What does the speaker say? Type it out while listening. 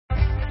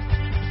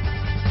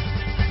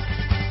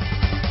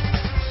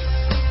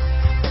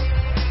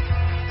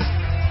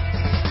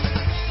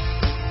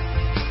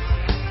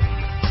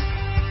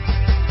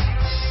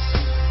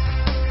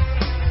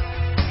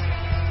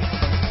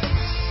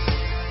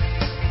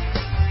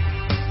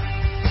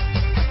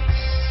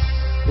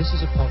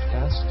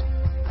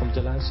from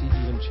Delancey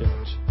Elim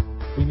Church.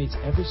 We meet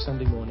every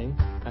Sunday morning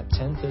at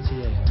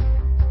 10:30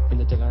 a.m. in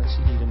the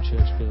Delancey Elim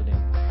Church building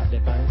at Les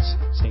Bains,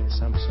 St.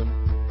 Sampson,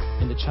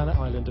 in the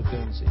Channel Island of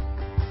Guernsey.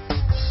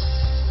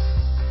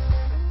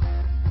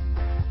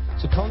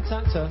 To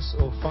contact us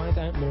or find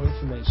out more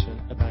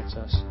information about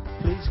us,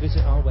 please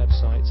visit our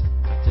website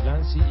at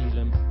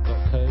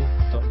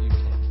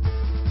delanceyelim.co.uk.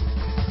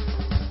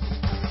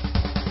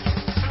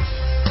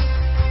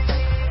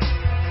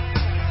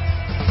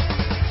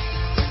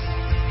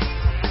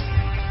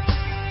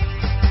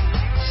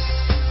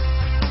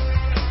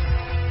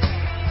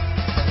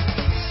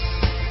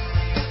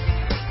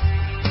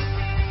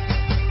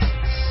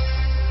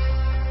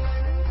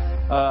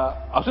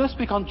 I was going to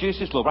speak on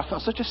Genesis, Lord, but I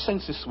felt such a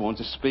sense this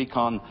morning to speak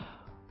on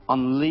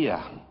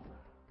Leah.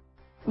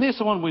 Leah's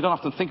someone we don't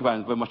often think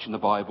about very much in the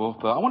Bible,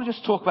 but I want to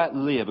just talk about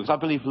Leah because I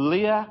believe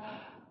Leah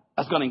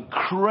has got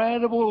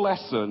incredible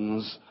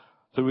lessons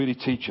to really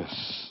teach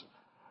us.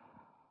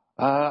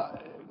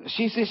 I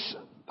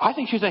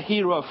think she's a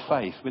hero of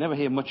faith. We never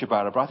hear much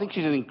about her, but I think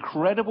she's an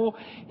incredible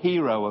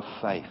hero of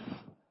faith.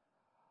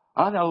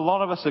 I think a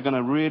lot of us are going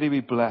to really be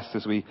blessed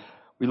as we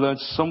learn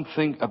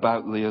something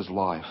about Leah's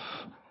life.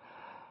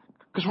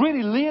 Because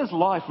really, Leah's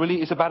life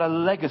really is about a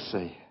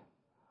legacy.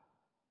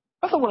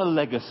 That's not what a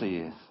legacy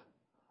is.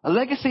 A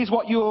legacy is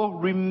what you're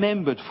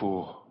remembered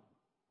for.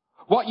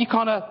 What you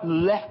kind of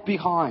left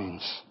behind.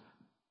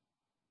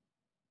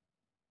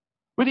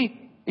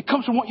 Really, it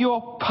comes from what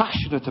you're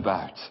passionate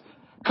about.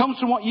 It comes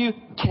from what you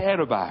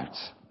care about.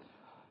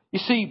 You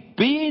see,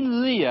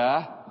 being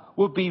Leah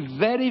would be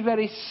very,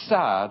 very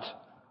sad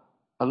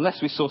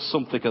unless we saw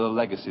something of the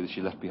legacy that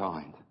she left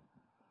behind.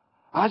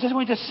 I just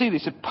want you to see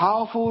this, a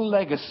powerful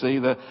legacy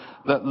that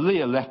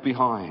Leah left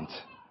behind.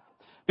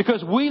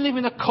 Because we live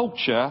in a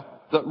culture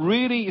that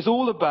really is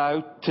all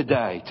about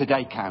today.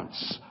 Today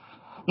counts.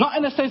 Not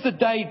in the sense that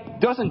day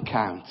doesn't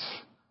count.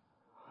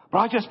 But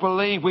I just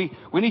believe we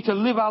need to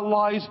live our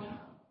lives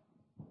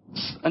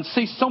and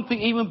see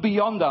something even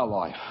beyond our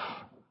life.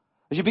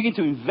 As you begin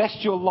to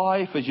invest your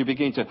life, as you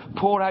begin to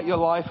pour out your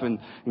life and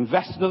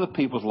invest in other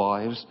people's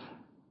lives,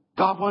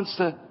 God wants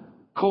to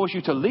cause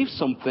you to leave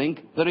something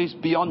that is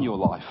beyond your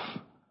life.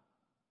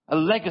 A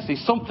legacy,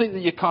 something that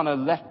you kind of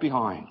left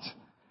behind.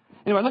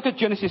 Anyway, look at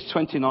Genesis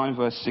 29,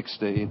 verse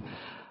 16.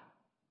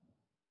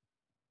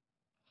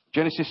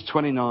 Genesis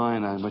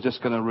 29, and we're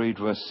just going to read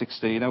verse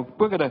 16. Now,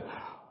 we're going to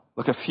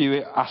look at a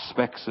few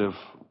aspects of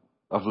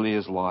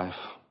Leah's life.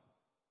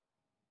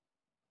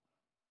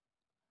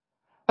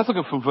 Let's look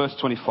at from verse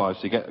 25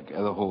 so you get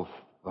the whole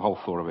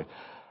thought of it.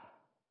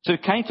 So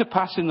it came to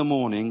pass in the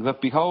morning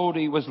that, behold,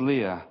 it was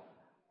Leah.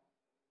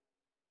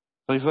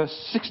 So verse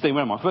 16,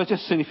 where am I? Verse,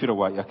 just see if you're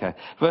awake. Okay.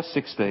 Verse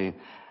 16.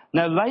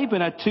 Now Laban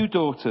had two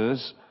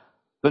daughters.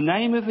 The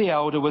name of the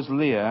elder was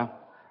Leah,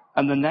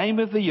 and the name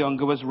of the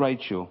younger was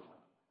Rachel.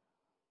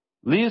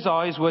 Leah's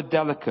eyes were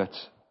delicate,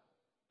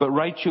 but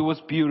Rachel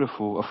was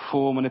beautiful of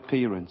form and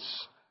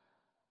appearance.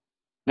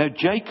 Now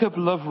Jacob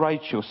loved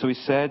Rachel, so he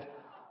said,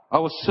 I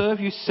will serve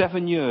you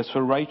 7 years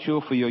for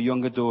Rachel, for your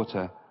younger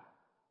daughter.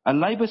 And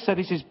Laban said,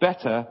 it is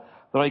better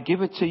that I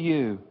give it to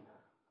you,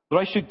 that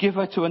I should give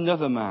her to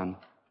another man.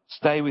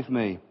 Stay with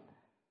me.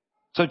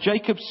 So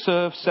Jacob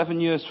served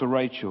 7 years for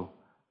Rachel,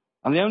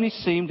 and they only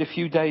seemed a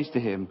few days to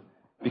him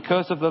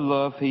because of the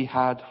love he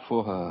had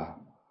for her.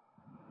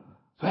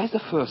 So here's the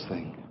first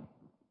thing.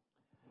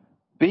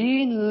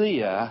 Being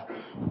Leah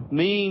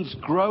means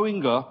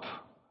growing up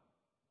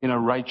in a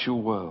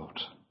Rachel world.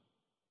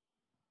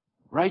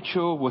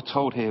 Rachel, we're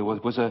told here,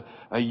 was a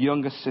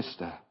younger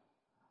sister.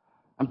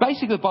 And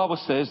basically the Bible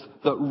says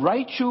that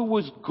Rachel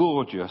was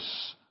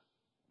gorgeous,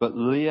 but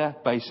Leah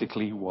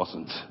basically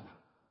wasn't.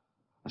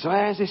 So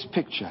there's this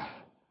picture.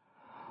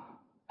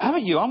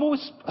 Haven't you? I'm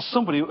always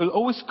somebody who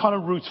always kind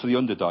of roots for the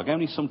underdog.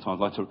 Only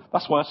sometimes like to.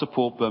 That's why I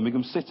support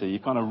Birmingham City. You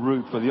kind of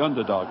root for the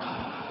underdog.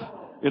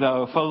 You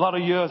know, for a lot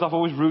of years I've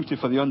always rooted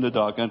for the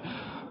underdog, and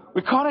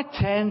we kind of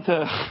tend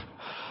to,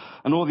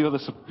 and all the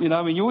others, you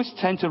always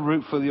tend to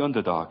root for the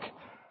underdog.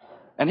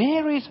 And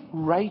here is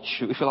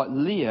Rachel, if you like,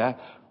 Leah,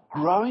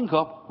 growing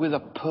up with a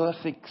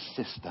perfect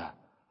sister.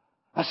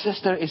 Her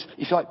sister is,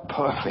 if you like,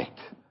 perfect.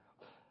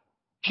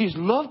 She's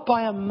loved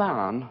by a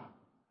man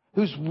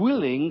who's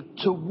willing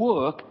to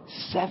work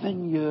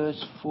 7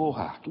 years for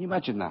her. Can you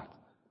imagine that?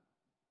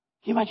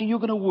 Can you imagine you're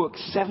going to work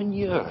 7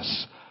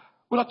 years?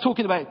 We're not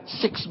talking about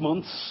 6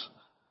 months.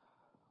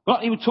 We're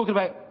not even talking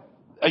about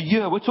a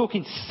year. We're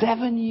talking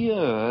 7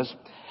 years.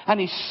 And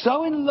he's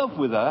so in love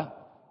with her,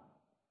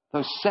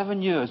 those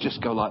 7 years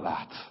just go like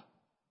that.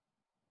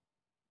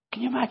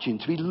 Can you imagine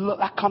to be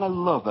that kind of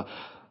love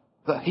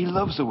that he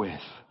loves her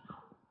with?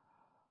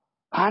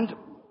 And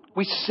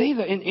we see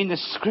that in the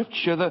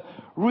scripture that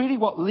really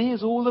what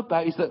Leah's all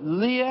about is that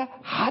Leah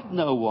had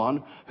no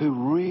one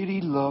who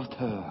really loved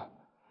her.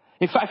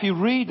 In fact, if you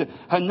read,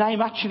 her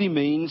name actually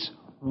means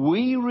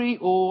weary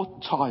or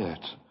tired.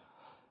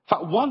 In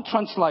fact, one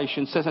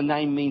translation says her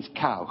name means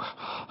cow.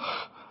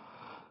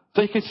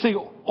 So you can see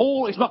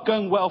it's not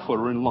going well for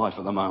her in life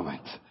at the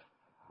moment.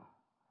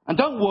 And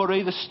don't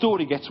worry, the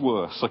story gets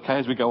worse, okay,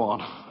 as we go on.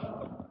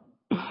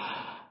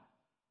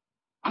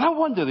 And I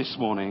wonder this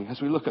morning, as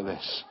we look at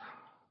this,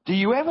 do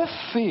you ever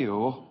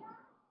feel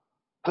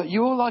that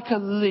you're like a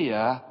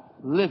Leah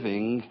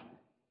living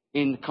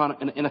in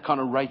a kind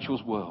of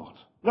Rachel's world?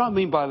 You know what I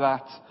mean by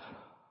that?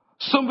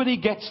 Somebody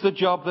gets the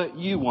job that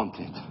you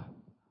wanted.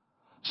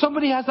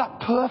 Somebody has that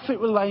perfect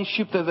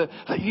relationship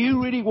that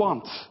you really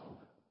want.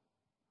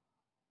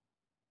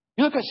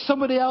 You look at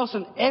somebody else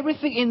and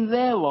everything in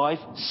their life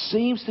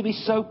seems to be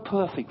so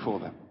perfect for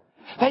them.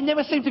 They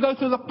never seem to go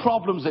through the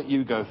problems that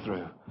you go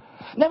through.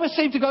 Never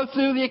seem to go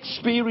through the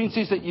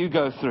experiences that you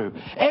go through.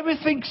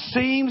 Everything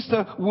seems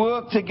to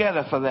work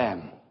together for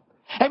them.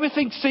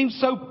 Everything seems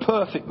so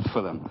perfect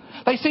for them.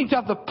 They seem to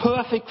have the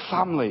perfect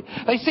family.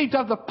 They seem to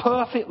have the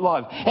perfect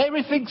life.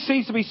 Everything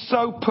seems to be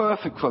so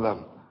perfect for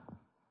them.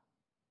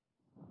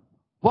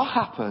 What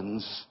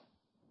happens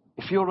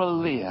if you're a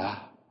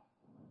Leah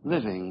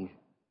living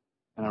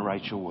in a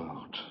Rachel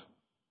world?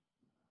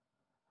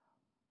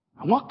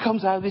 And what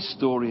comes out of this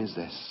story is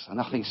this, and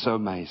I think it's so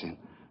amazing.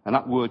 And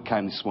that word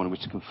came this morning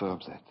which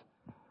confirms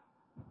it.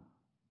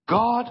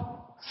 God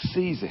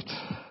sees it.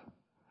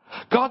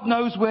 God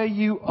knows where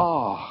you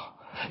are.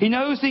 He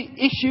knows the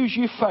issues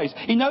you face.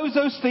 He knows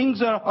those things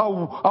that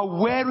are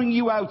wearing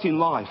you out in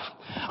life.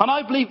 And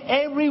I believe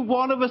every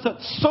one of us at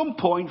some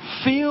point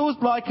feels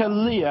like a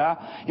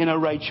Leah in a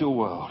Rachel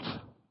world.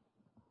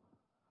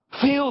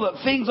 Feel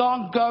that things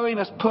aren't going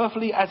as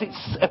perfectly as it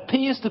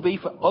appears to be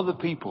for other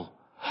people.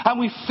 And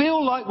we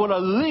feel like we're a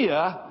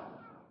Leah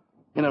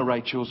in a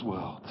Rachel's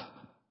world.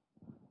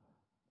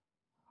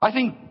 I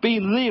think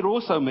being Leah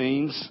also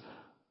means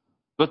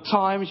the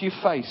times you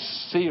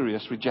face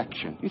serious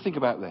rejection. You think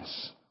about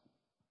this.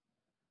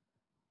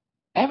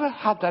 Ever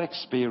had that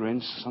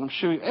experience? And I'm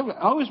sure I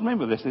always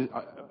remember this.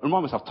 I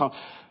remind myself time.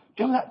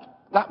 Do you know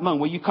that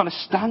moment where you kind of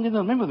stand in the,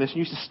 remember this, you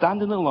used to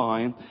stand in the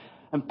line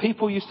and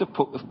people used to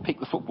pick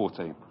the football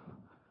team.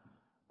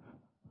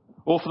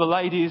 Or for the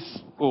ladies,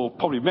 or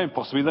probably men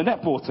possibly, the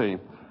netball team.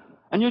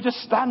 And you're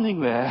just standing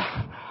there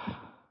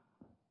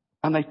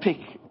and they pick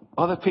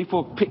other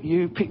people, pick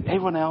you, pick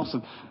everyone else,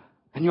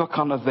 and you're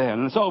kind of there.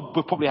 And so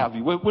we'll probably have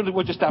you.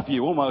 We'll just have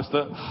you almost.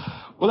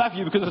 We'll have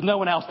you because there's no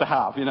one else to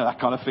have, you know,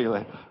 that kind of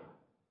feeling.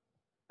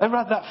 Ever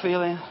had that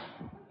feeling?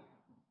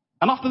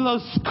 And often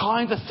those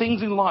kinds of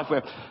things in life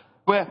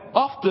where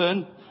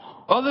often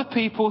other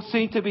people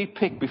seem to be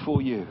picked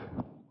before you.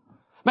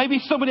 Maybe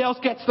somebody else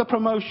gets the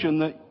promotion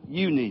that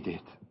you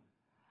needed.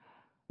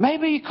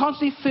 Maybe you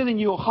constantly feel in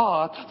your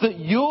heart that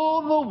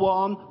you're the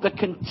one that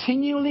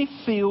continually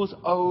feels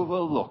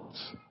overlooked.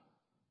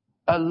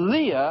 A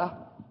Leah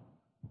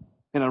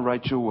in a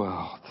Rachel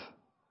world.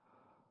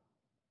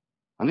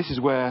 And this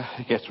is where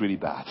it gets really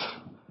bad.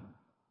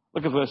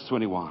 Look at verse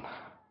 21.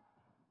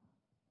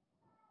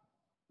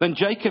 Then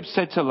Jacob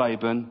said to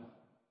Laban,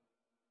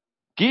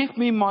 "Give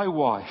me my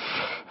wife."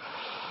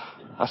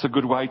 That's a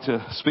good way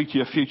to speak to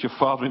your future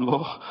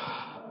father-in-law.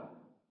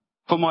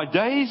 "For my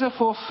days are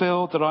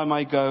fulfilled that I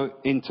may go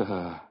into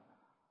her."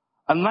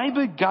 And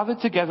Laban gathered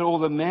together all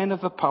the men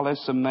of the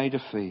palace and made a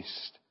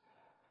feast.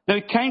 Now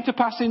it came to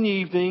pass in the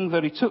evening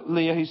that he took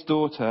Leah his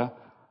daughter,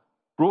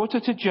 brought her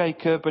to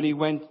Jacob, and he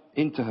went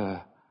into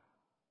her.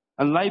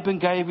 And Laban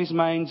gave his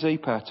maid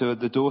Zilpah to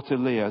the daughter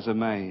Leah as a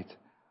maid.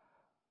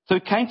 So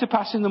it came to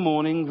pass in the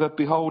morning that,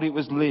 behold, it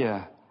was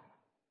Leah.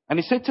 And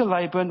he said to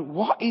Laban,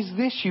 "What is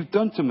this you've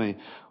done to me?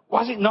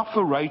 Was it not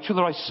for Rachel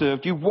that I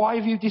served you? Why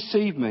have you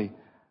deceived me?"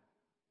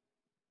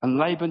 And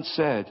Laban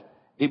said,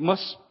 "It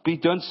must be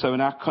done so in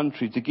our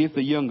country to give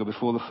the younger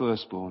before the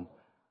firstborn.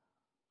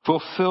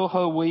 Fulfill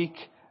her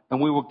week,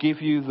 and we will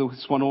give you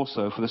this one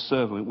also for the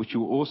servant, which you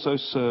will also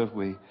serve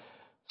with,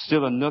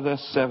 still another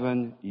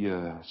 7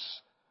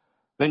 years."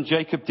 Then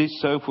Jacob did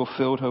so,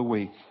 fulfilled her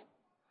week.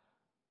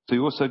 So he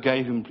also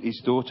gave him his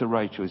daughter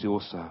Rachel as he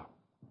also.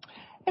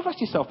 Ever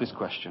ask yourself this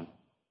question?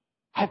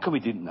 How come he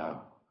didn't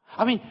know?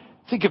 I mean,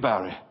 think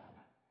about it.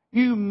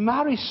 You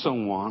marry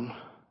someone,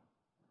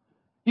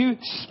 you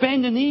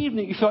spend an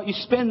evening, you feel like you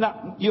spend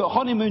your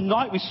honeymoon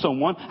night with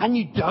someone, and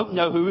you don't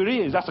know who it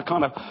is. That's a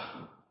kind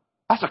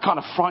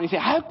of frightening thing.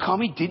 How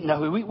come he didn't know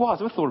who it was?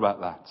 Ever thought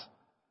about that?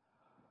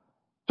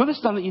 To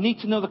understand that you need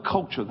to know the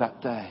culture of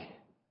that day.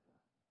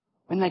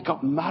 When they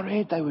got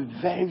married, they were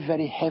very,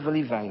 very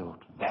heavily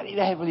veiled. Very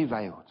heavily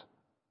veiled.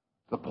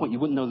 To the point you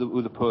wouldn't know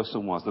who the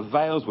person was. The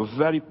veils were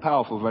very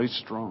powerful, very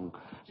strong.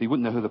 So you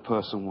wouldn't know who the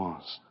person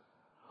was.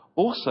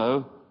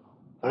 Also,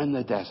 they're in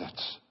the desert.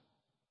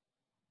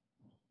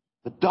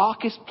 The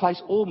darkest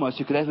place almost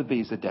you could ever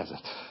be is the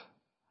desert.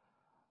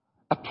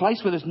 A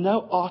place where there's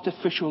no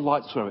artificial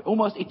light through it.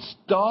 Almost it's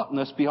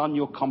darkness beyond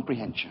your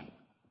comprehension.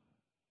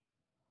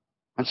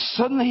 And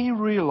suddenly he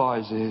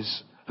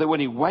realizes that when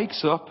he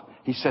wakes up,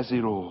 he says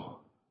it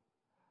all.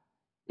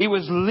 It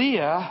was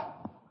Leah.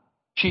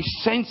 She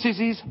senses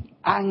his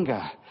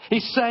anger.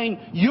 He's saying,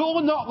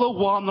 "You're not the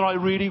one that I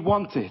really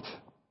wanted."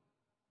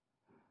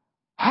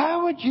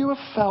 How would you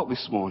have felt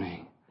this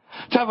morning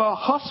to have a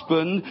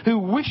husband who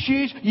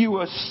wishes you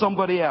were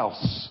somebody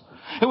else?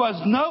 who has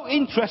no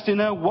interest in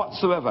her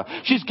whatsoever.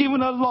 She's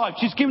given her life.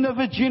 She's given her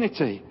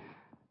virginity.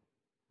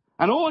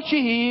 And all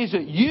she hears is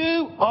that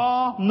you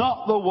are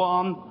not the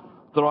one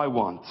that I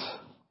want.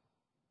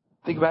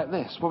 Think about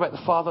this. What about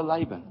the father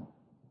Laban?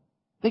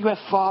 Think about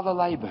Father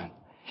Laban.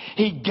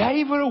 He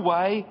gave her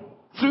away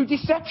through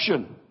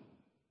deception.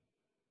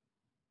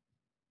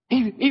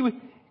 Can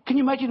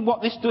you imagine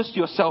what this does to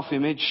your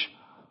self-image?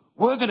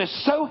 We're going to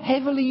so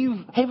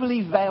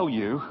heavily veil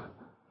you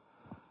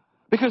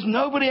because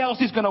nobody else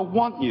is going to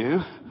want you.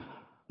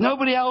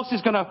 Nobody else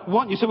is going to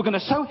want you. So we're going to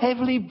so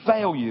heavily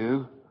veil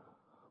you.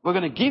 We're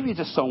going to give you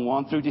to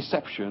someone through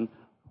deception.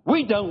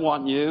 We don't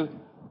want you,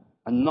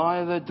 and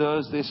neither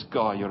does this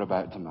guy you're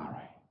about to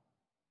marry.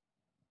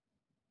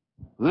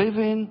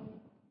 Living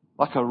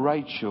like a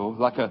Rachel,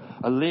 like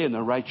a Leah and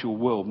a Rachel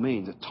world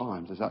means at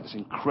times there's that this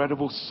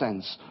incredible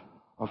sense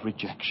of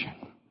rejection.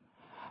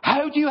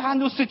 How do you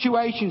handle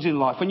situations in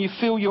life when you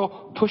feel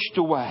you're pushed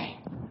away?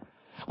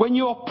 When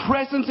your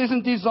presence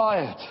isn't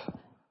desired?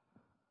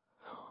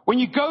 When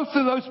you go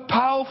through those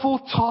powerful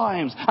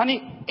times and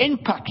it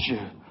impacts you?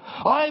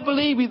 I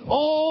believe with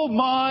all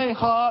my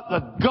heart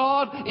that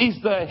God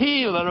is the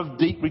healer of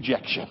deep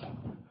rejection.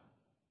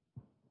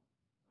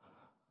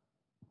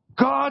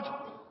 God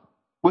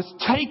was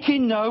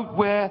taking note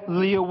where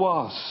Leah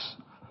was.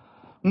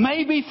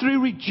 Maybe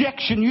through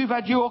rejection you've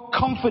had your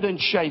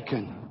confidence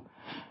shaken.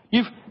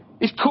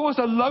 It's caused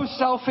a low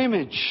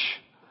self-image.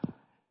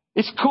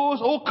 It's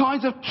caused all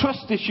kinds of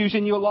trust issues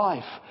in your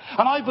life.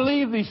 And I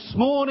believe this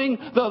morning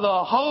that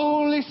the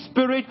Holy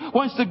Spirit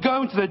wants to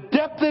go into the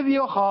depth of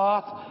your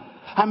heart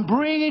and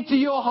bring into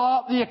your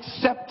heart the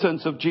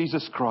acceptance of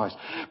Jesus Christ.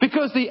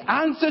 Because the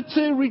answer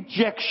to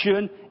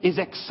rejection is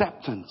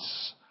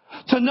acceptance.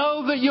 To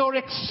know that you're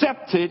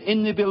accepted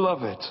in the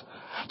beloved.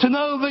 To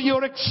know that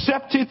you're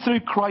accepted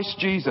through Christ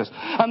Jesus.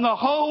 And the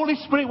Holy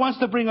Spirit wants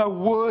to bring a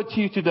word to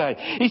you today.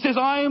 He says,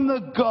 I am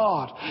the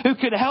God who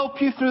can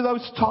help you through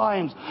those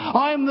times.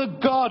 I am the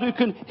God who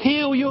can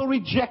heal your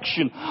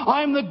rejection.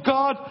 I am the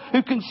God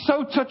who can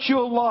so touch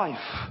your life.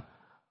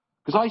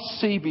 Because I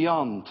see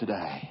beyond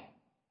today.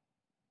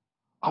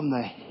 I'm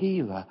the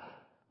healer.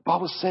 The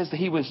Bible says that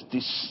he was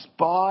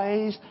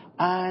despised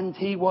and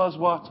he was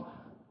what?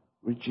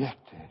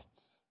 Rejected.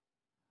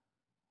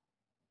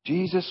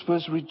 Jesus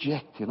was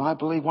rejected. I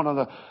believe one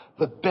of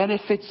the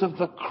benefits of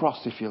the cross,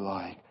 if you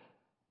like,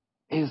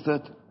 is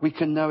that we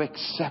can know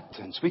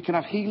acceptance. We can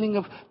have healing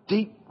of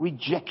deep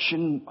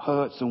rejection,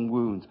 hurts and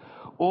wounds,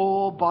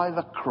 all by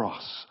the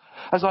cross.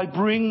 As I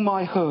bring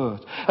my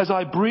hurt, as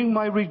I bring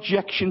my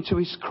rejection to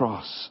his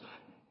cross,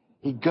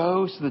 he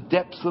goes to the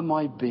depths of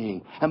my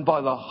being. And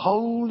by the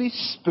Holy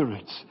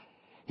Spirit,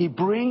 he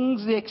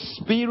brings the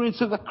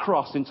experience of the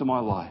cross into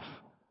my life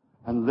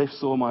and lifts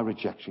all my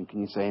rejection.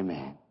 Can you say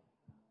amen?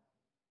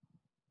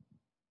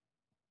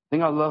 The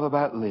thing I love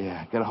about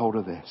Leah, get a hold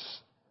of this.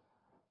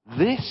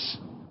 This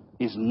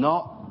is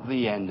not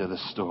the end of the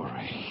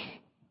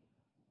story.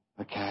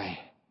 Okay?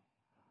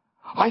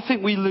 I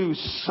think we lose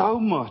so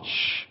much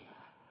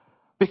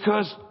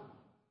because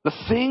the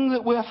thing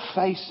that we're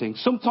facing,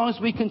 sometimes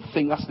we can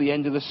think that's the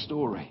end of the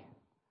story.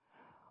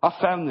 I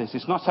found this.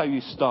 It's not how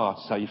you start,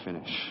 it's how you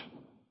finish.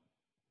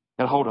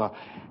 Get a hold of it.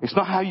 It's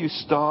not how you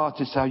start,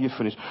 it's how you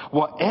finish.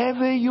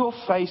 Whatever you're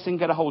facing,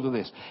 get a hold of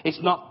this.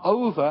 It's not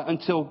over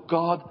until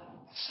God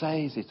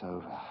says it's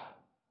over.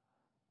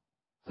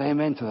 Say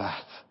amen to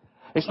that.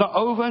 It's not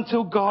over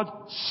until God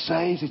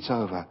says it's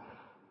over.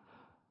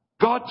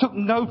 God took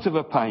note of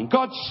her pain.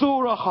 God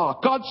saw her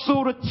heart. God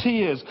saw her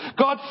tears.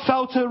 God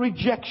felt her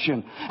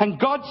rejection. And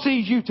God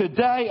sees you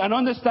today and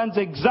understands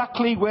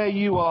exactly where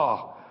you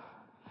are.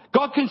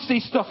 God can see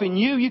stuff in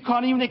you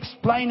can't even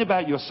explain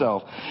about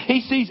yourself.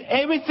 He sees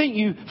everything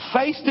you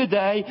face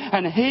today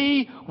and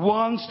he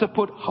wants to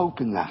put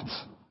hope in that.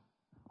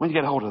 When you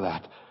get a hold of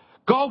that.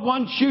 God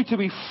wants you to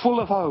be full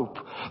of hope.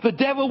 The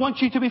devil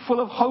wants you to be full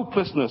of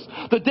hopelessness.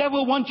 The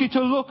devil wants you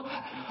to look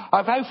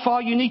at how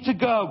far you need to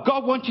go.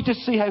 God wants you to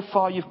see how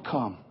far you've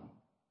come.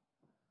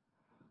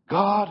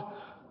 God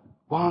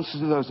wants to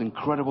do those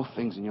incredible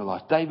things in your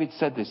life. David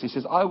said this. He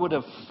says, I would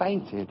have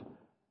fainted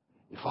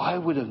if I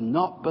would have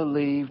not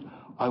believed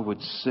I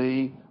would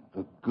see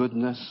the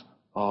goodness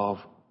of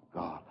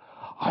God.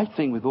 I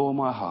think with all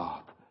my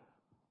heart,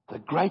 the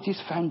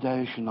greatest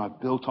foundation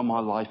I've built on my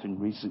life in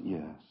recent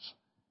years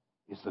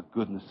is the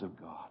goodness of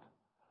God.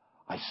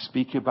 I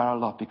speak about it a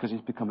lot because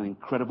it's become an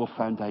incredible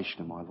foundation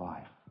in my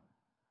life.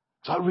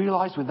 So I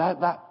realize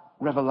without that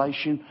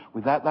revelation,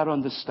 without that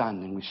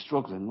understanding, we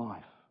struggle in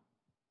life.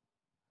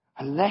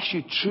 Unless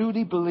you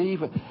truly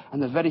believe it,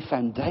 and the very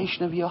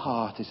foundation of your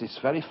heart is this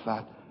very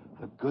fact,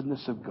 the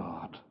goodness of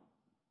God,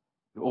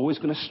 you're always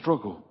going to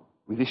struggle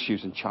with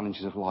issues and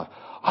challenges of life.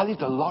 I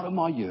lived a lot of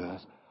my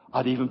years,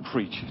 I'd even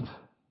preach it.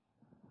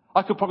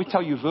 I could probably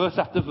tell you verse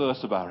after verse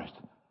about it.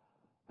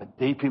 But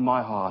deep in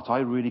my heart, I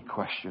really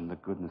questioned the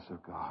goodness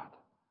of God.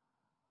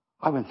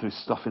 I went through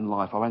stuff in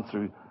life. I went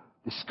through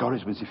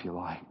discouragements, if you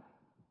like.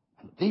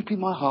 And deep in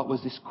my heart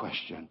was this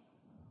question.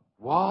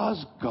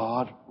 Was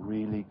God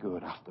really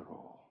good after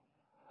all?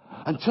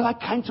 until I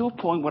came to a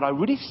point where I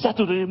really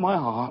settled it in my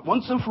heart,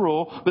 once and for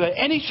all, without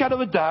any shadow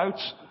of a doubt,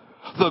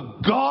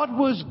 that God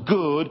was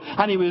good,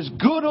 and he was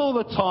good all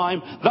the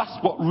time. That's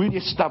what really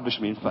established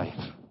me in faith.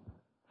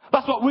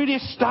 That's what really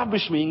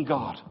established me in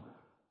God.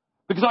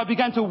 Because I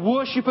began to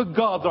worship a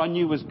God that I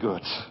knew was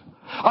good.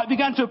 I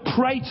began to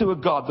pray to a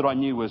God that I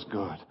knew was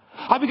good.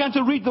 I began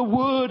to read the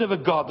word of a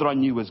God that I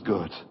knew was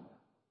good.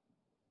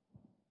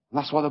 And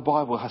that's why the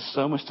Bible has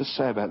so much to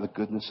say about the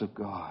goodness of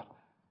God.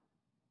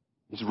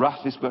 His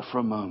wrath is but for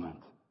a moment,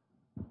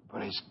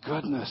 but his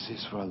goodness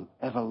is from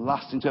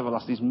everlasting to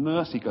everlasting. His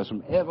mercy goes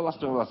from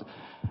everlasting to everlasting.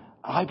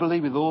 I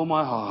believe with all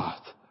my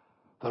heart,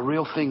 the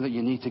real thing that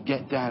you need to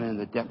get down in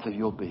the depth of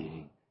your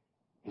being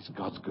is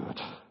God's good.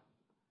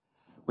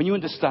 When you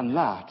understand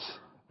that,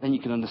 then you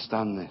can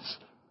understand this,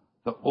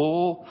 that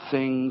all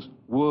things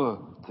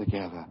work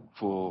together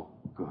for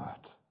good.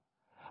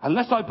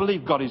 Unless I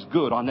believe God is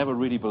good, I never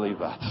really believe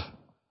that.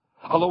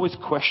 I'll always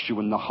question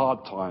when the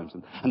hard times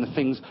and the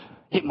things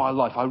hit my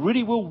life. I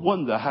really will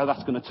wonder how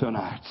that's going to turn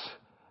out.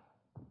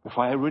 If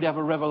I really have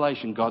a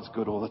revelation God's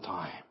good all the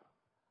time,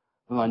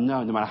 then I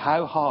know no matter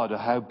how hard or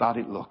how bad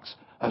it looks,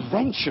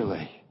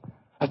 eventually,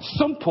 at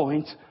some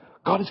point,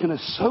 God is going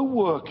to so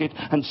work it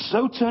and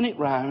so turn it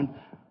round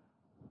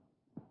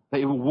that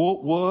it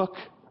will work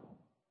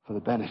for the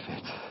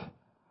benefit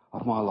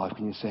of my life.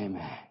 Can you say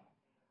amen?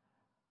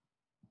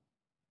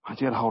 I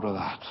want you to get hold of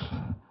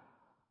that.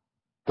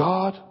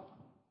 God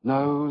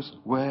knows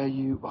where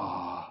you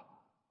are.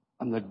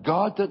 And the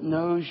God that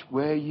knows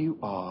where you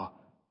are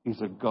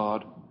is a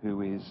God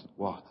who is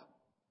what?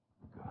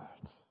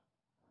 Good.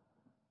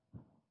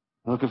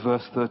 Look at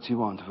verse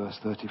 31 to verse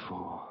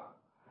 34.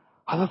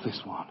 I love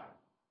this one.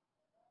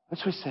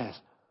 That's what it says.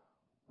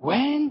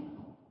 When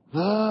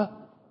the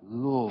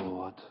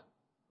Lord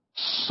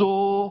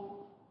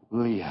saw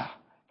Leah.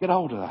 Get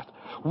hold of that.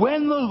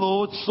 When the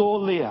Lord saw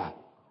Leah.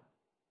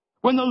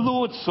 When the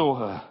Lord saw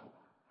her.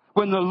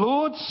 When the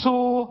Lord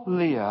saw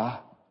Leah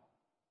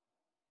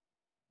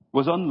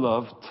was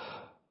unloved,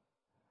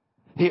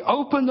 he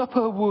opened up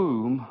her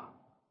womb,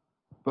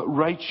 but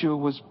Rachel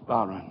was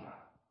barren.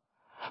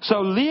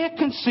 So Leah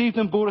conceived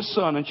and bore a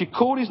son, and she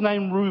called his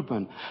name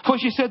Reuben. For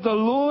she said, the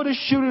Lord has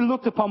surely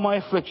looked upon my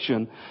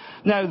affliction.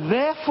 Now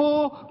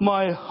therefore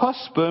my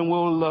husband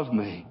will love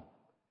me.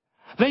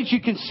 Then she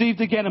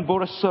conceived again and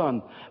bore a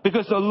son,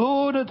 because the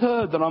Lord had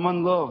heard that I'm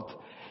unloved.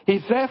 He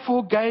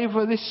therefore gave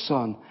her this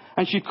son,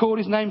 and she called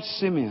his name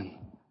Simeon.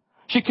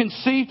 She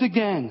conceived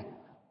again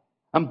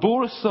and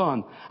bore a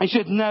son. And she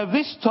said, now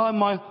this time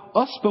my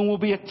husband will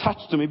be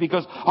attached to me,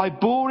 because I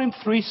bore him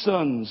 3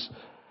 sons,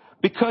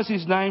 because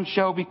his name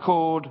shall be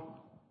called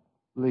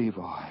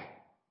Levi.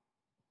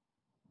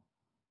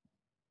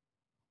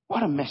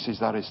 What a message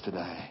that is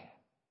today.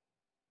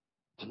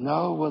 To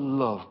know we're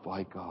loved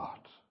by God.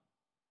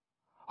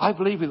 I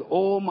believe with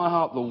all my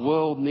heart the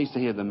world needs to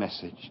hear the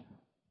message.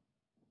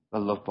 They're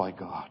loved by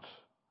God.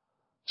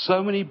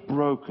 So many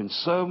broken,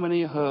 so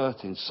many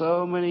hurting,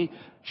 so many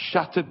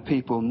shattered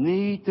people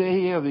need to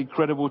hear the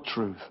incredible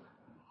truth.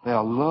 They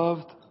are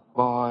loved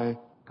by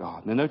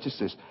God. Now notice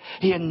this.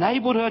 He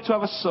enabled her to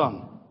have a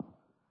son.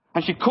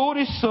 And she called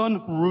his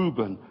son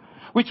Reuben,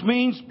 which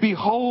means,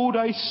 behold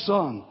a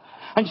son.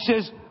 And she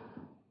says,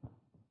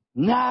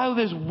 now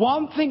there's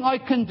one thing I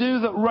can do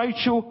that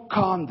Rachel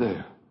can't do.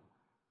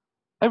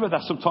 Ever had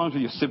that sometimes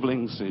with your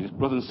siblings, your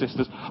brothers and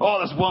sisters? Oh,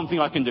 there's one thing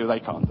I can do they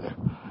can't do.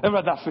 Ever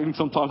had that feeling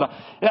sometimes?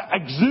 That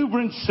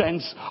exuberant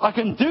sense, I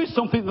can do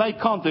something they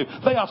can't do.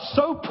 They are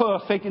so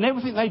perfect in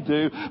everything they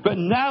do, but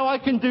now I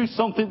can do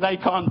something they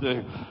can't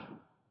do.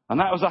 And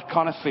that was that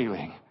kind of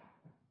feeling.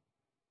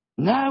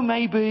 Now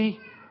maybe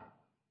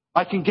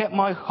I can get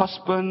my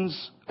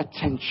husband's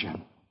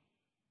attention.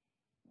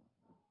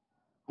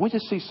 I want you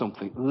to see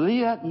something.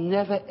 Leah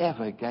never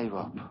ever gave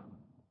up.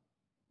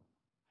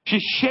 She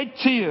shed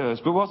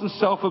tears but wasn't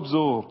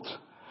self-absorbed.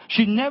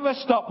 She never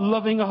stopped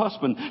loving her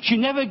husband. She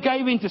never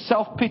gave in to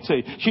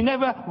self-pity. She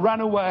never ran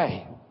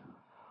away.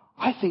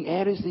 I think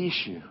here is the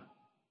issue.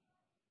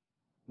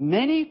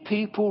 Many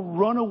people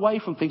run away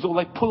from things, or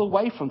they pull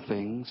away from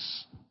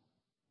things.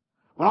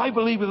 When I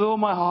believe with all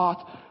my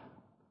heart,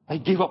 they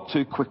give up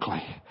too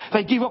quickly.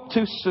 They give up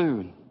too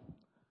soon.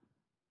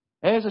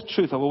 Here's a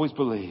truth I've always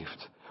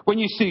believed. When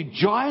you see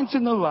giants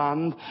in the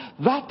land,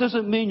 that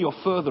doesn't mean you're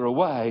further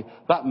away.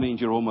 That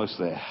means you're almost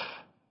there.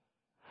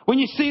 When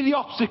you see the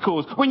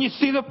obstacles, when you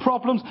see the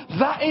problems,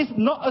 that is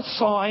not a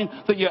sign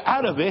that you're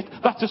out of it.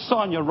 That's a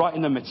sign you're right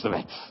in the midst of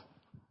it.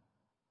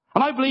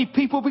 And I believe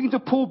people begin to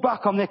pull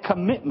back on their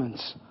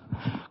commitments,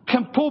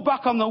 can pull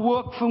back on the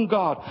work from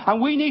God.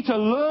 And we need to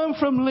learn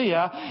from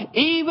Leah,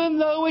 even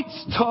though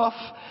it's tough,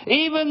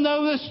 even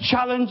though there's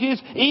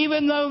challenges,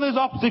 even though there's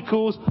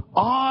obstacles,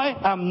 I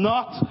am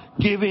not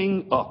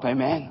giving up.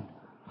 Amen.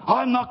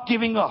 I'm not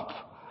giving up.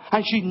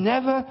 And she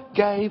never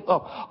gave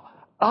up.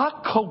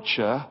 Our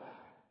culture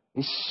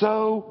is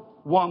so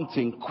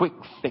wanting quick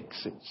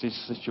fix-it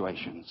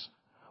situations.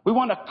 We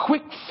want a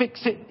quick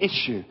fix-it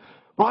issue.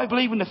 But I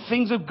believe in the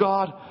things of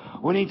God,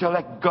 we need to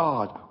let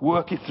God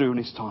work it through in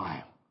His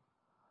time.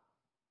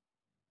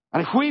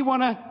 And if we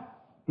want to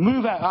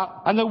move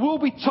out, and there will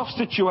be tough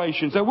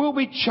situations, there will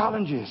be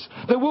challenges,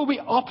 there will be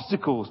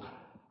obstacles,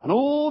 and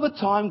all the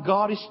time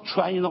God is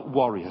training up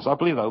warriors. I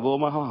believe that with all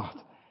my heart.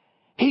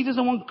 He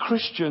doesn't want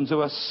Christians who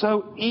are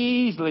so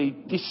easily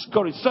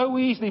discouraged, so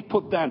easily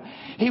put down.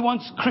 He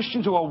wants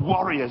Christians who are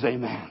warriors,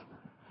 amen.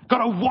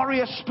 Got a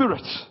warrior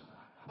spirit.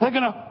 They're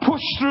going to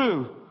push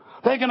through.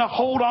 They're going to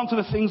hold on to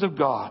the things of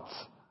God.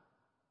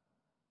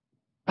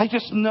 They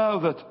just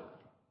know that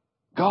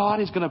God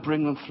is going to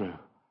bring them through.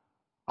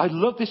 I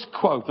love this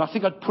quote, and I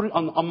think I'd put it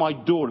on my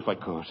door if I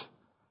could.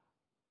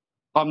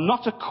 I'm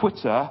not a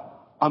quitter,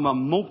 I'm a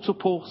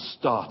multiple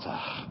starter.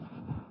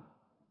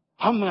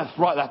 I'm going to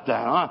write that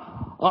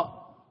down.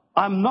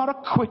 I'm not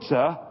a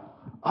quitter,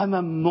 I'm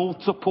a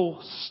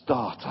multiple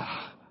starter.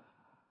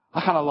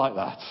 I kind of like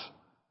that.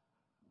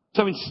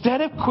 So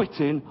instead of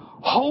quitting,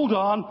 hold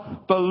on,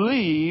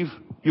 believe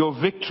your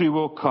victory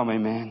will come,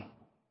 amen.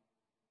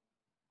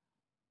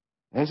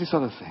 There's this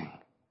other thing.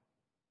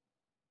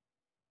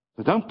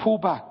 So don't pull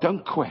back,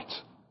 don't quit.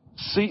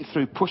 See it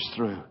through, push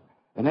through.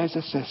 And there's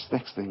this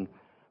next thing.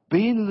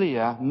 Being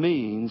Leah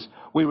means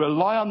we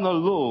rely on the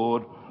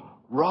Lord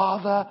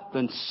rather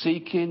than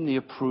seeking the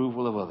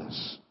approval of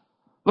others.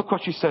 Look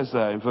what she says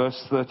there in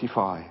verse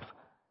 35.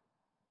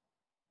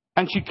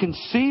 And she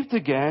conceived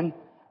again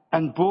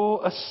and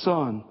bore a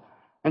son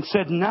and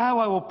said, now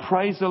I will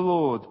praise the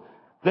Lord.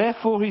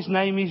 Therefore his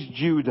name is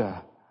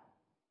Judah.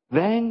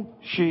 Then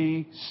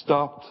she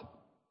stopped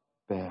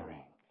bearing.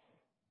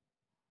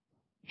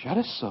 She had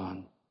a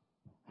son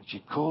and she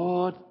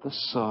called the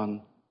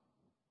son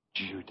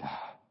Judah,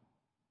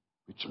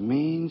 which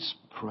means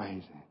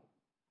praising.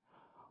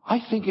 I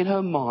think in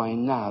her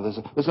mind now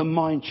there's a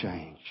mind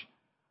change.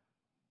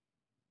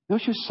 You know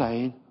what she was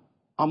saying?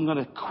 I'm going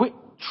to quit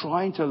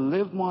trying to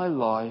live my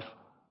life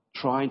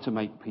trying to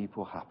make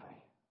people happy.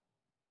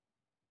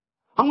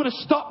 I'm going to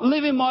stop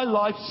living my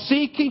life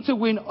seeking to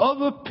win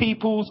other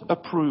people's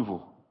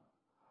approval.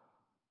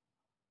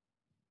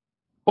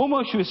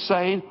 Almost she was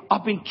saying,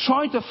 I've been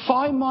trying to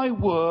find my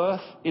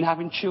worth in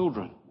having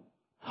children.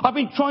 I've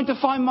been trying to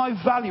find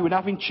my value in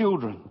having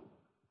children.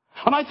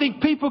 And I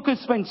think people can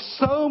spend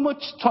so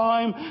much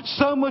time,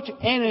 so much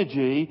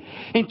energy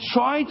in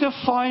trying to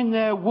find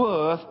their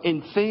worth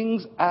in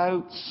things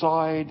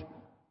outside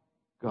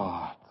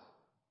God.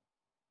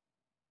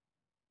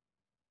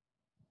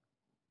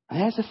 And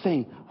here's the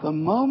thing. The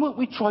moment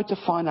we try to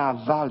find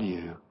our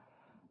value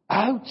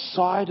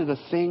outside of the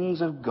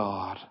things of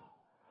God,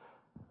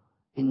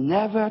 it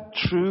never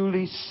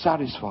truly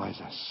satisfies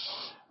us.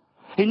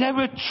 It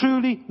never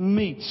truly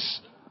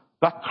meets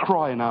that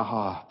cry in our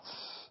hearts.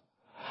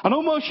 And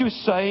almost she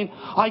was saying,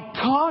 I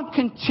can't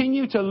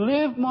continue to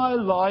live my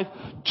life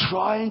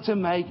trying to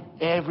make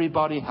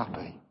everybody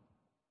happy.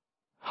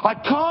 I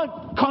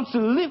can't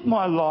constantly live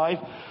my life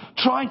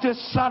trying to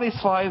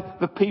satisfy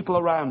the people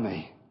around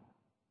me.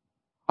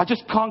 I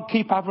just can't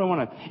keep everyone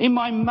happy. In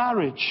my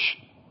marriage,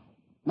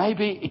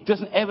 maybe it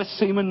doesn't ever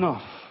seem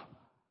enough.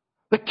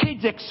 The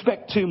kids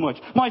expect too much.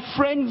 My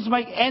friends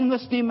make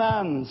endless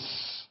demands.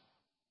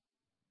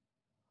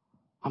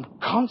 I'm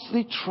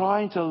constantly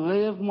trying to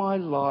live my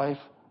life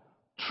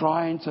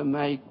trying to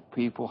make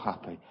people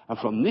happy. And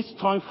from this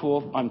time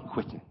forth, I'm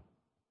quitting.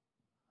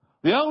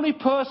 The only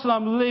person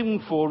I'm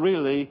living for,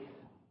 really,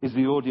 is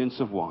the audience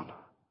of one.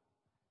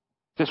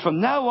 It says,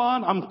 from now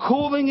on, I'm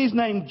calling his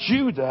name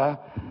Judah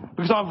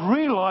because I've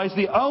realized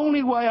the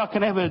only way I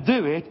can ever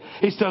do it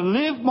is to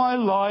live my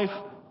life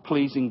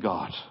pleasing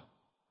God.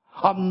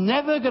 I'm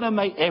never going to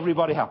make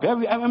everybody happy.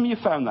 Haven't you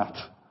found that?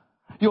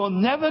 You're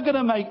never going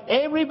to make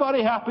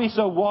everybody happy,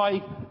 so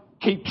why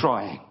keep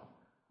trying?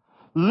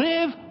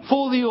 Live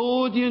for the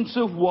audience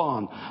of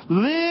one.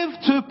 Live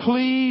to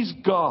please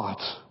God.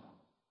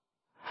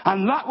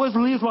 And that was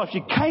Leah's life.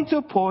 She came to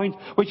a point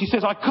where she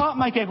says, I can't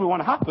make everyone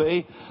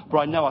happy, but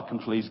I know I can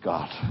please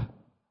God.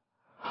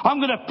 I'm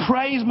going to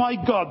praise my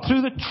God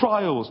through the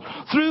trials,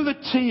 through the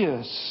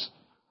tears.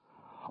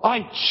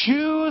 I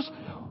choose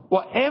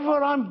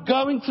whatever I'm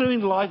going through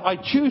in life, I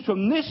choose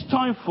from this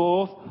time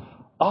forth,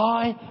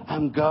 I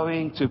am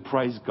going to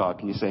praise God.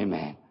 Can you say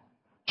amen?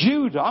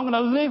 Judah, I'm going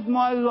to live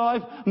my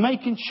life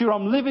making sure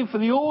I'm living for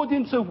the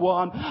audience of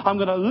one. I'm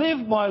going to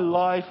live my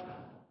life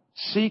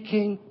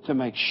seeking to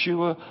make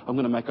sure I'm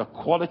going to make a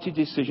quality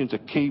decision to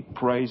keep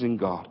praising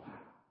God.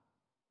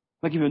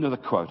 I'll give you another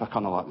quote. I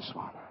kind of like this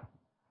one.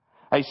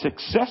 A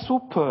successful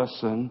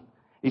person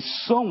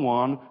is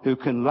someone who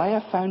can lay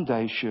a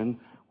foundation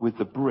with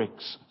the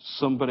bricks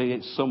somebody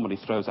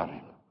throws at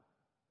him.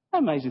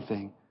 Amazing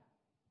thing.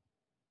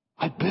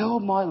 I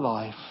build my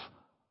life.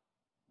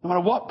 No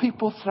matter what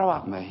people throw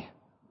at me,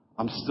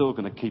 I'm still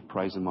going to keep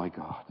praising my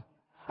God.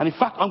 And in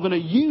fact, I'm going to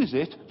use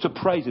it to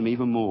praise him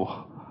even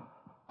more.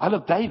 I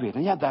love David,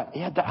 and he had that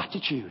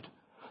attitude.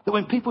 That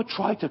when people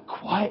tried to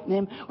quieten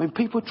him, when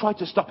people tried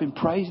to stop him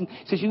praising,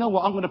 he says, you know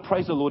what, I'm going to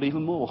praise the Lord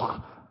even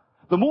more.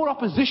 The more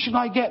opposition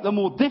I get, the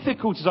more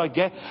difficulties I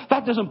get,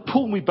 that doesn't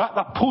pull me back,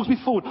 that pulls me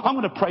forward. I'm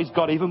going to praise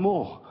God even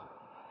more.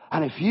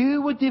 And if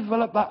you would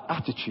develop that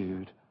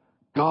attitude,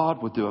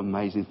 God will do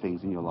amazing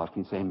things in your life.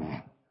 Can you say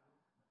amen?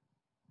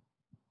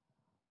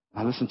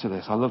 Now listen to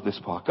this. I love this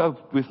part. Go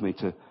with me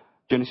to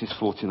Genesis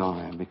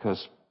 49,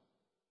 because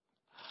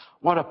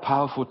what a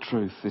powerful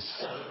truth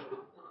this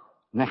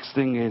next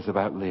thing is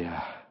about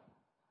Leah.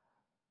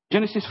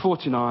 Genesis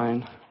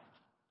 49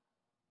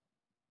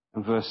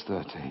 and verse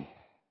 30.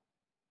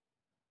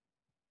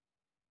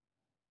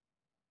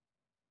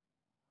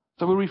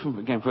 So we'll read from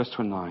again verse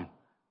 29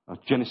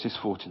 of Genesis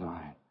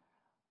 49.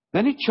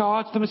 Then he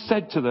charged them and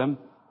said to them,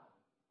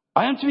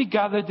 I am to be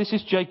gathered, this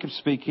is Jacob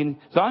speaking,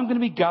 so I'm going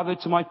to be gathered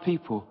to my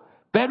people.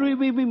 Bury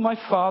me with my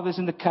fathers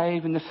in the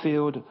cave in the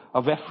field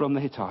of Ephron the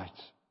Hittite.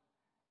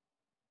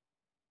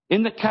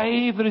 In the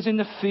cave that is in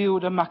the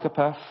field of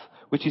Maccapath,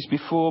 which is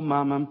before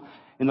Mamre,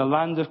 in the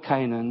land of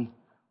Canaan,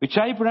 which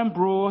Abraham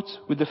brought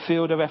with the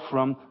field of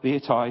Ephron the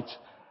Hittite,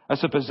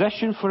 as a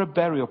possession for a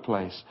burial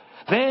place.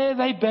 There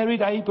they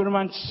buried Abraham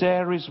and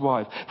Sarah his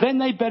wife. Then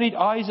they buried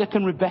Isaac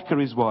and Rebekah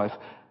his wife.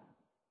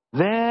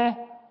 There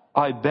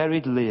I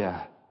buried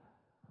Leah.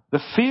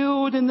 The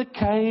field in the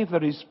cave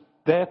that is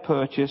their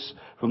purchase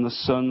from the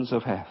sons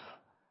of Heth.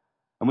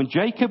 And when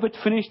Jacob had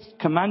finished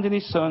commanding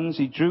his sons,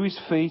 he drew his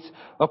feet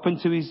up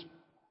into his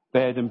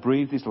bed and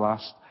breathed his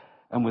last,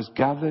 and was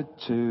gathered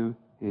to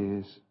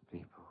his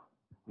people.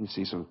 You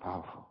see something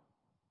powerful.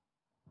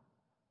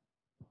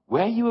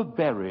 Where you were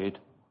buried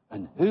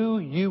and who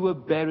you were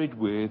buried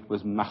with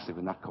was massive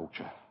in that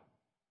culture.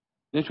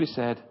 As we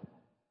said,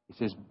 he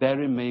says,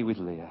 bury me with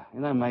Leah.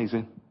 Isn't that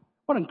amazing?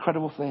 What an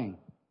incredible thing.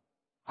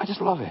 I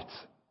just love it.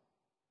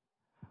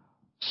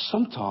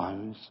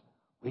 Sometimes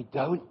we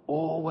don't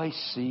always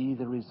see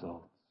the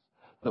results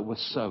that we're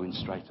sowing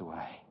straight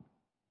away.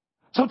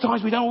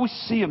 Sometimes we don't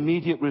always see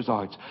immediate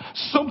results.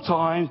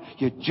 Sometimes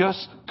you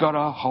just got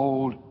to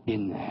hold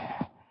in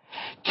there.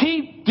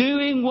 Keep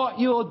doing what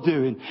you're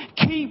doing.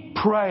 Keep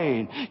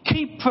praying.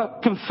 Keep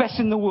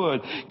confessing the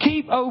word.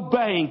 Keep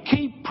obeying.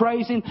 Keep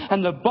praising.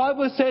 And the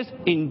Bible says,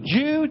 in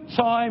due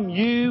time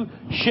you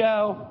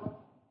shall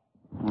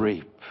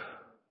reap.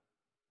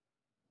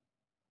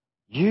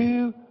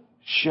 You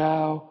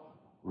shall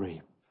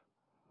reap.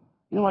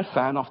 You know what I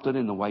found often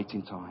in the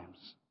waiting times?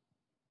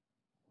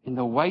 In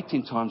the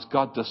waiting times,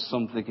 God does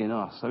something in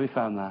us. Have you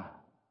found that?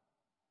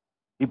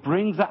 He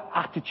brings that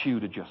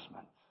attitude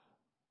adjustment.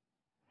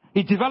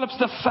 He develops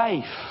the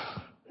faith.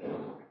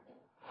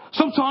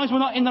 Sometimes we're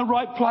not in the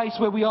right place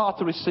where we are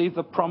to receive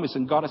the promise,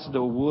 and God has to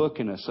do a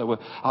work in us so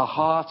our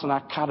hearts and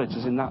our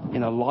characters in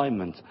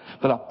alignment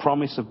for that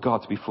promise of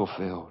God to be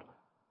fulfilled.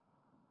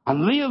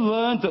 And Leah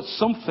learned that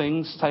some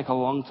things take a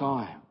long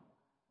time.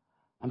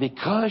 And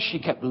because she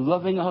kept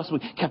loving her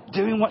husband, kept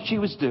doing what she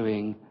was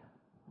doing,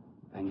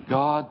 then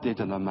God did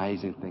an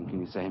amazing thing.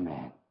 Can you say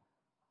amen?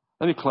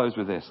 Let me close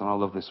with this, and I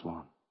love this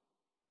one.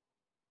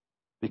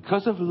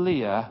 Because of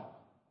Leah,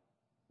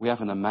 we have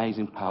an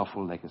amazing,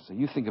 powerful legacy.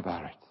 You think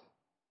about it.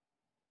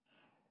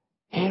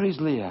 Here is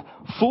Leah,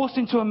 forced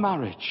into a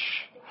marriage.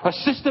 Her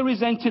sister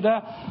resented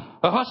her.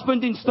 Her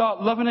husband didn't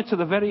start loving her to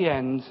the very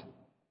end.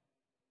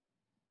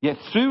 Yet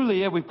through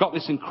Leah, we've got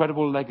this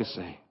incredible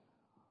legacy.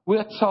 We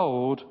are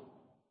told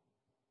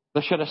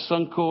that she had a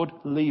son called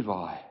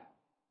Levi.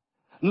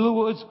 In other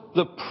words,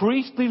 the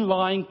priestly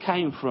line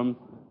came from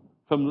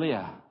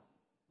Leah.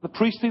 The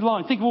priestly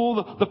line. Think of all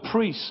the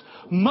priests.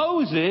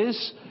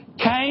 Moses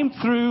came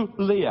through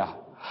Leah.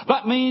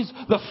 That means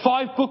the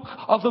 5 books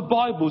of the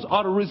Bibles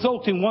are a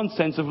result, in one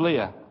sense, of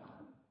Leah.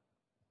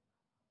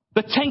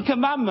 The 10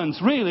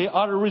 Commandments really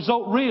are a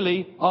result,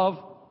 really, of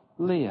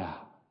Leah.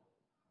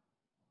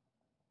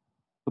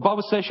 The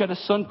Bible says she had a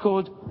son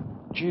called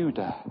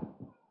Judah.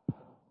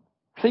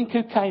 Think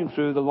who came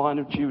through the line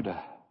of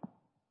Judah.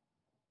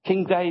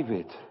 King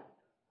David,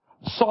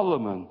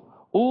 Solomon,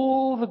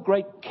 all the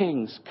great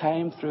kings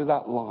came through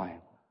that line.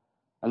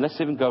 And let's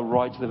even go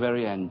right to the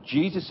very end.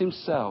 Jesus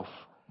himself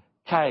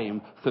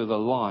came through the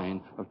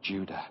line of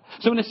Judah.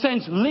 So in a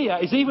sense, Leah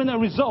is even a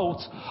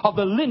result of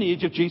the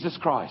lineage of Jesus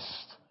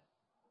Christ.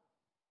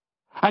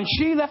 And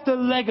she left a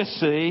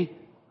legacy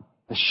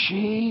that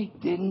she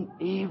didn't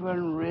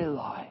even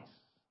realize.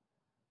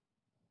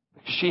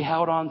 She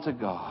held on to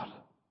God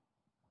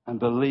and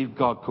believed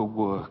God could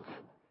work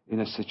in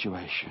a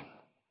situation.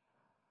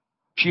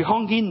 She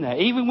hung in there,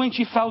 even when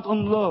she felt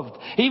unloved,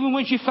 even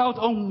when she felt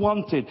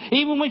unwanted,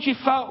 even when she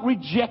felt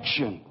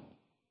rejection.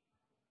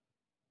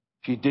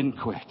 She didn't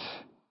quit.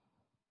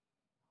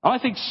 I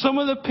think some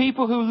of the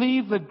people who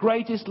leave the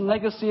greatest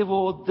legacy of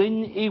all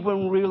didn't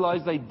even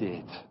realize they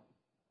did.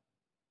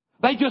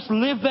 They just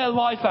lived their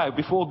life out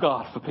before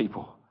God for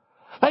people.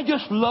 They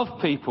just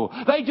loved people.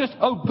 They just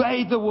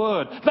obeyed the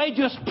word. They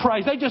just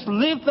prayed. They just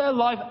lived their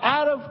life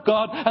out of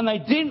God, and they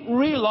didn't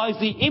realize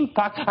the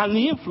impact and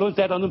the influence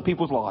they had on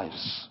people's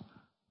lives.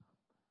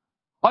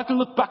 I can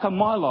look back on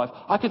my life.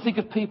 I can think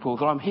of people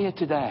that I'm here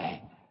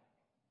today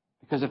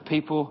because of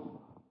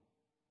people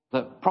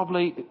that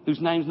probably,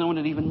 whose names no one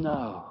would even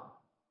know.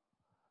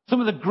 Some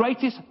of the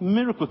greatest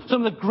miracles,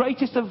 some of the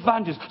greatest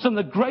evangelists, some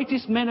of the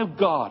greatest men of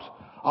God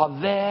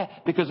are there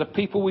because of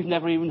people we've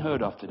never even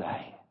heard of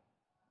today.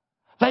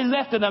 They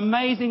left an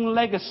amazing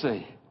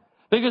legacy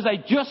because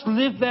they just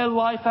lived their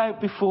life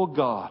out before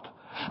God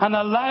and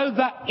allowed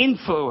that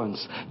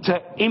influence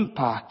to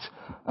impact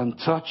and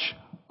touch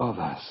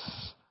others.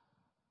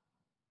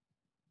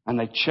 And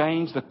they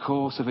changed the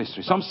course of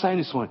history. So I'm saying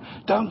this morning,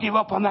 don't give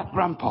up on that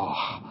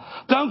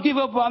grandpa. Don't give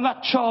up on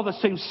that child that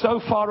seems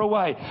so far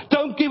away.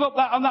 Don't give up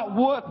on that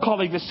work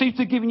colleague that seems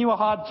to be giving you a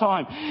hard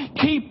time.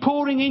 Keep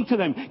pouring into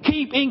them.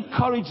 Keep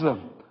encouraging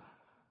them.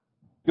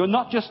 You're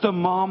not just a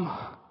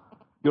mom,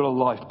 you're a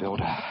life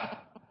builder.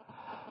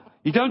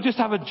 You don't just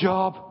have a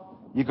job,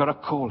 you've got a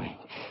calling.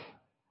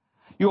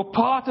 You're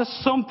part of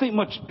something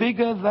much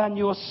bigger than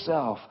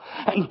yourself.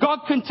 And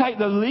God can take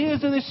the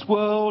Leahs of this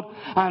world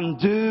and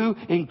do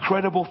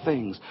incredible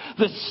things.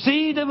 The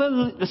seed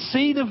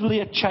of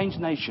Leah changed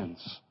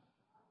nations.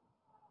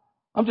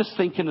 I'm just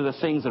thinking of the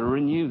things that are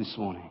in you this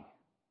morning.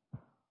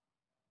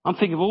 I'm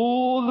thinking of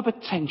all the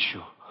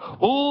potential,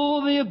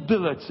 all the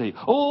ability,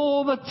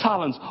 all the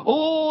talents,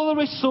 all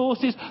the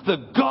resources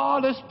that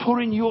God has put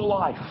in your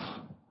life.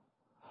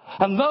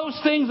 And those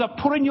things that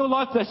are put in your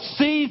life, the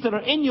seeds that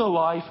are in your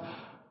life,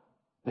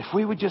 if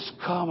we would just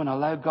come and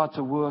allow God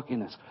to work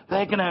in us,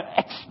 they're going to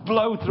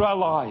explode through our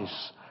lives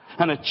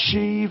and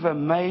achieve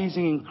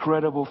amazing,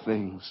 incredible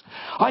things.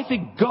 I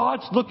think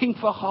God's looking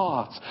for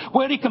hearts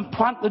where He can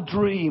plant the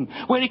dream,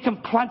 where He can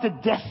plant a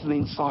destiny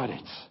inside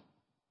it.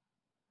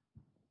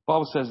 The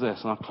Bible says this,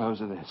 and I'll close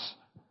with this.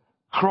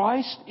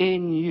 Christ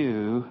in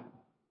you,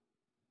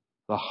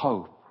 the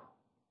hope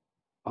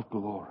of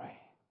glory.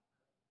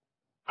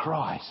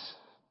 Christ.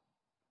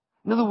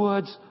 In other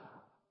words,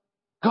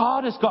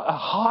 God has got a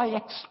high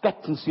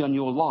expectancy on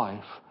your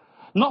life,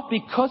 not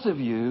because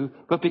of you,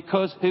 but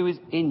because who is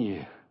in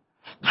you.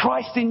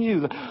 Christ in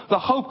you, the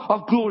hope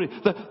of glory.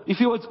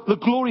 The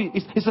glory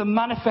is the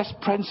manifest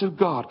presence of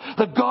God.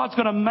 That God's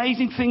got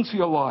amazing things for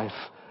your life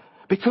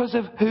because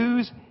of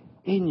who's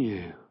in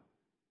you.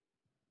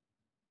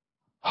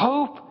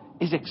 Hope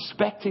is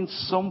expecting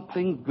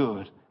something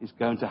good is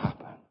going to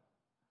happen.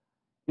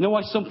 You know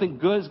why something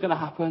good is going to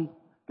happen?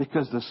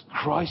 Because there's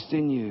Christ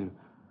in you,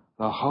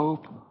 the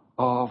hope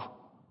of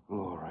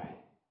glory.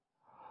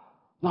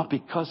 Not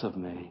because of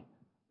me,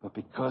 but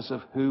because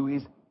of who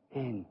is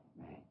in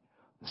me.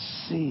 The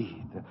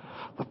seed,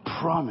 the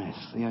promise,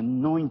 the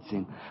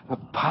anointing, the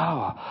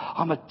power.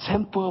 I'm a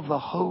temple of the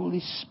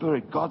Holy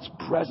Spirit. God's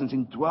presence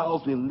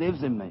indwells me,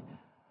 lives in me.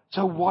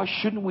 So why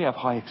shouldn't we have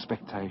high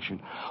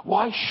expectation?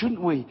 Why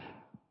shouldn't we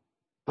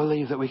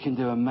believe that we can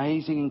do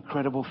amazing,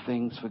 incredible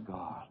things for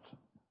God?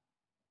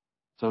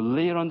 So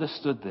Leah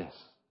understood this.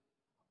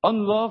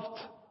 Unloved,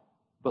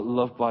 but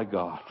loved by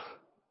God.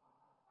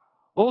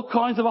 All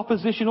kinds of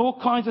opposition, all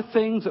kinds of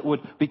things that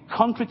would be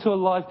contrary to her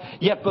life,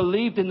 yet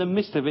believed in the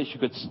midst of it she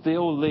could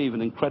still leave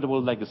an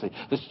incredible legacy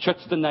that's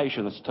touched the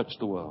nation, that's touched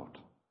the world.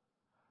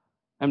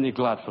 I'm really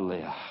glad for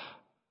Leah.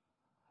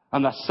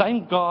 And that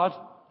same God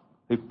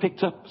who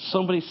picked up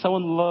somebody so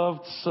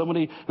unloved,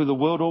 somebody who the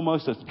world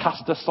almost has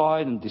cast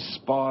aside and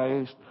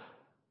despised,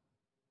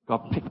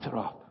 God picked her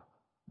up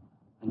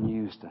and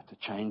used her to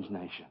change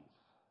nations.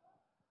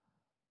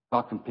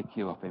 God can pick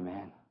you up,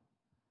 amen,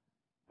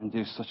 and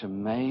do such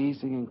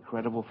amazing,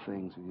 incredible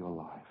things with your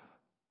life.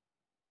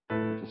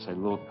 Just say,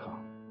 Lord,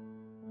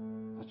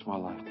 come. Touch my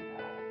life today.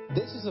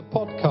 This is a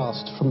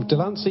podcast from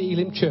Delancey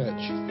Elim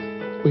Church.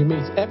 We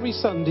meet every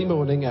Sunday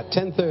morning at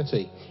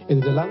 10:30 in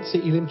the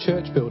Delancey Elim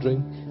Church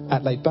building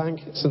at Lake Bank,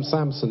 St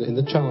Sampson in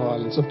the Channel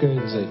Islands of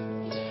Guernsey.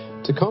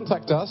 To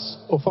contact us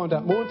or find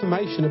out more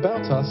information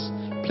about us,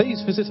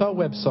 please visit our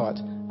website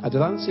at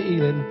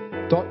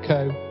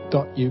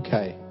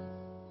delanceyelim.co.uk.